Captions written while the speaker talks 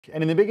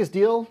And in the biggest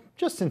deal,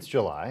 just since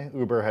July,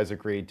 Uber has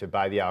agreed to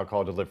buy the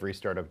alcohol delivery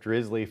startup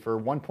Drizly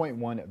for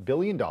 $1.1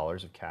 billion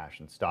of cash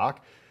and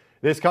stock.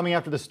 This coming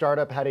after the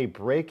startup had a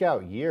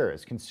breakout year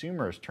as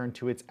consumers turned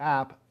to its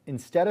app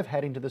instead of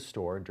heading to the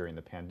store during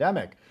the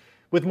pandemic.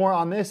 With more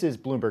on this is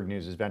Bloomberg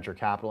News' venture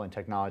capital and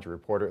technology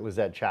reporter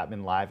Lizette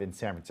Chapman live in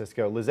San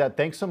Francisco. Lizette,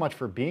 thanks so much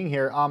for being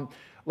here.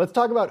 Let's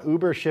talk about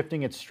Uber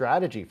shifting its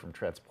strategy from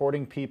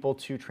transporting people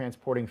to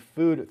transporting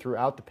food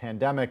throughout the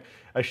pandemic,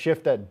 a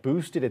shift that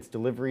boosted its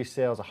delivery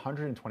sales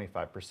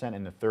 125%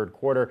 in the third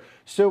quarter.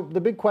 So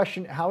the big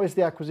question, how is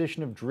the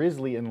acquisition of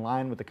Drizly in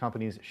line with the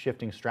company's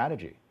shifting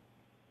strategy?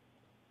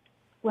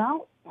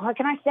 Well, what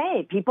can I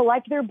say? People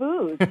like their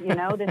booze. This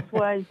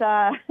was,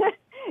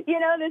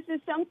 this is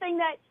something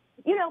that,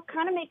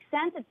 kind of makes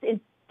sense.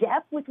 It's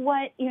step with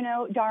what,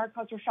 Dara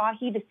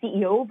Khosrowshahi, the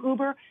CEO of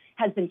Uber,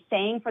 has been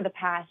saying for the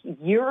past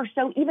year or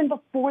so, even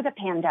before the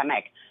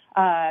pandemic.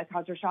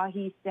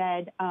 Khosrowshahi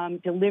said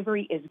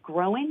delivery is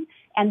growing,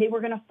 and they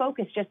were going to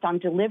focus just on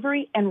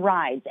delivery and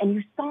rides. And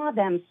you saw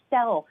them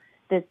sell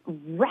this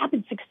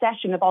rapid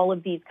succession of all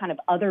of these kind of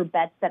other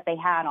bets that they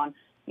had on,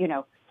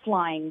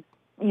 flying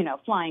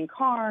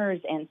cars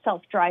and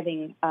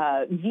self-driving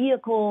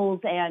vehicles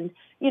and,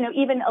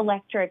 even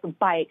electric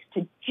bikes,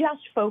 to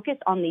just focus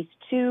on these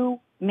two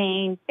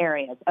main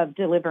areas of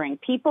delivering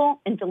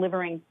people and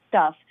delivering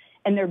stuff,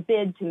 and their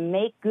bid to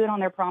make good on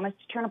their promise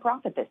to turn a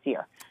profit this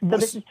year. So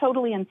this is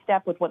totally in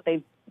step with what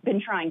they've been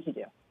trying to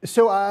do.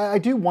 So I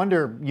do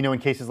wonder, in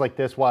cases like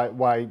this,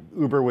 why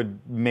Uber would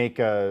make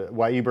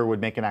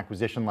an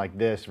acquisition like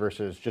this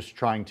versus just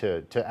trying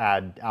to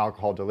add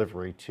alcohol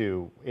delivery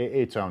to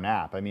its own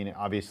app. I mean,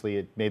 obviously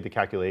it made the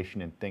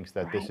calculation and thinks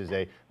that this is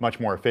a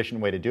much more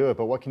efficient way to do it.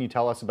 But what can you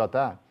tell us about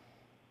that?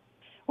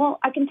 Well,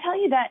 I can tell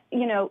you that,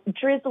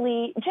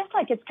 Drizly, just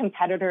like its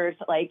competitors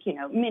like,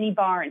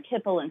 Minibar and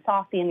Tipple and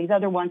Saucy and these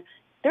other ones,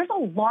 there's a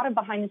lot of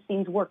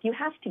behind-the-scenes work. You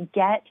have to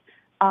get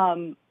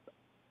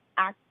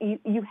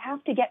you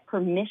have to get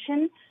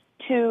permission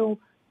to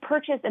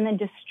purchase and then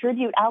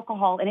distribute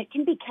alcohol, and it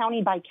can be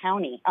county by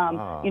county.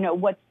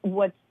 What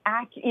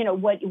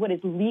is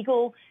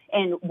legal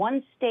in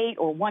one state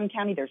or one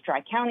county. There's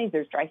dry counties,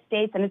 there's dry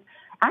states, and it's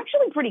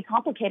actually pretty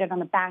complicated on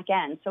the back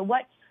end. So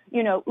what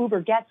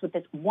Uber gets with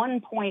this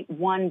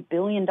 $1.1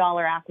 billion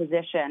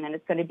acquisition, and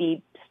it's going to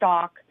be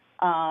stock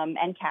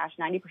and cash,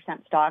 90%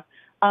 stock,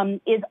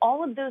 is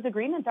all of those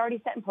agreements already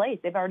set in place.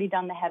 They've already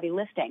done the heavy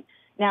lifting.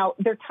 Now,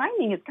 their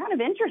timing is kind of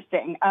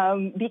interesting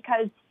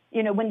because,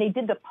 when they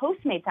did the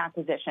Postmates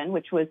acquisition,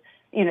 which was,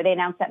 they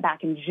announced that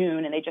back in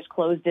June and they just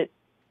closed it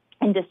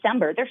in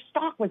December, their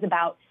stock was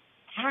about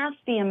half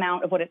the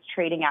amount of what it's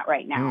trading at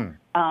right now.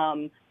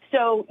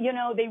 So,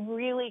 they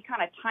really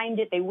kind of timed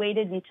it. They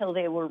waited until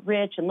they were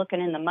rich and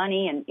looking in the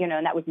money. And,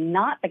 and that was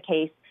not the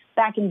case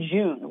back in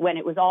June when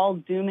it was all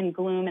doom and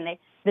gloom. And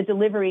the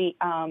delivery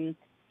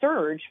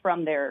surge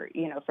from their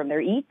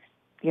Eats,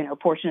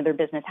 portion of their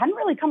business hadn't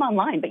really come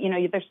online. But,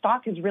 their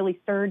stock has really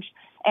surged.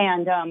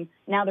 And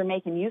now they're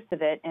making use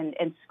of it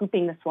and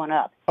scooping this one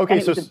up. Okay,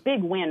 and it was a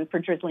big win for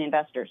Drizly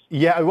investors.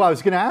 Yeah, well, I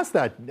was going to ask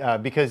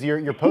that because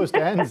your post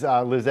ends,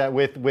 Lizette,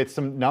 with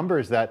some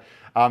numbers that,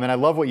 and I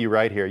love what you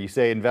write here. You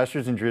say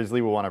investors in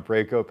Drizly will want to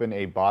break open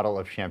a bottle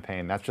of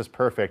champagne. That's just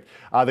perfect.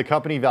 The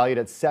company valued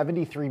at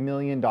 $73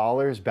 million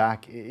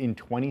back in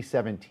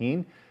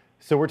 2017.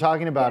 So we're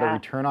talking about a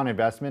return on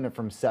investment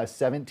from a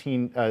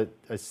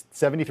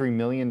 $73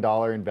 million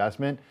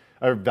investment,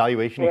 or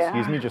valuation,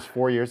 excuse me, just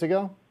 4 years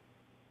ago?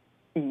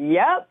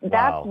 Yep.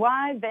 That's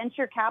why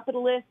venture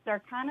capitalists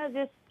are kind of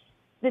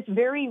this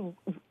very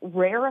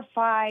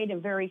rarefied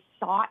and very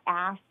sought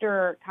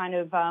after kind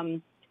of,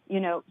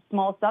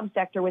 small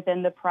subsector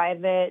within the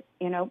private,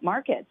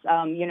 markets.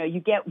 You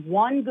get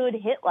one good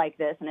hit like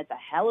this, and it's a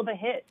hell of a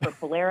hit for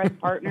Polaris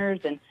Partners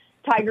and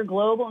Tiger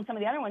Global and some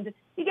of the other ones.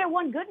 You get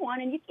one good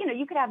one, and you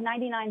could have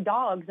 99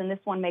 dogs, and this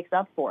one makes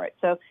up for it.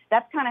 So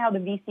that's kind of how the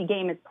VC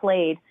game is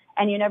played,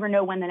 and you never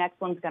know when the next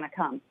one's going to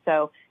come.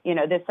 So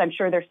this, I'm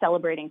sure they're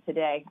celebrating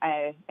today,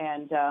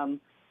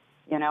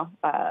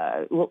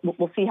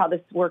 we'll see how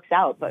this works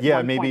out. But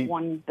yeah, maybe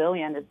 $1.1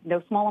 billion is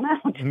no small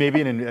amount.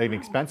 Maybe an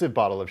expensive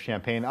bottle of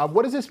champagne.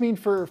 What does this mean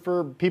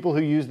for people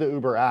who use the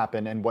Uber app,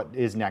 and what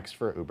is next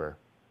for Uber?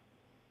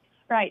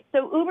 Right.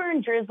 So Uber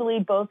and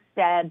Drizly both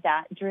said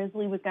that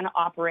Drizly was going to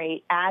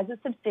operate as a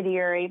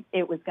subsidiary.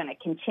 It was going to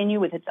continue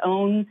with its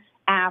own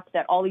app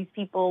that all these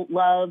people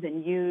love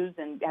and use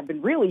and have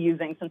been really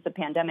using since the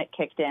pandemic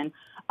kicked in.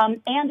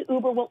 And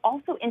Uber will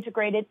also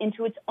integrate it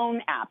into its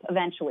own app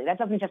eventually. That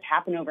doesn't just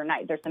happen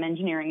overnight. There's some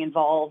engineering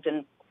involved,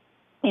 and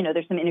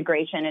there's some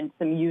integration and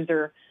some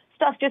user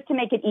stuff just to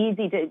make it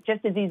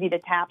just as easy to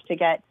tap to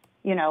get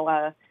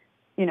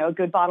a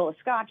good bottle of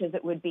scotch as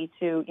it would be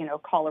to,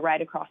 call a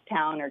ride across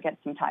town or get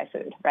some Thai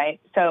food, right?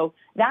 So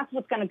that's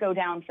what's going to go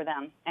down for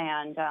them,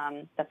 and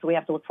that's what we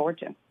have to look forward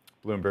to.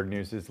 Bloomberg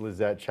News'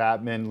 Lizette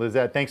Chapman.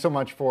 Lizette, thanks so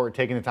much for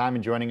taking the time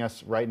and joining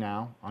us right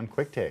now on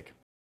Quick Take.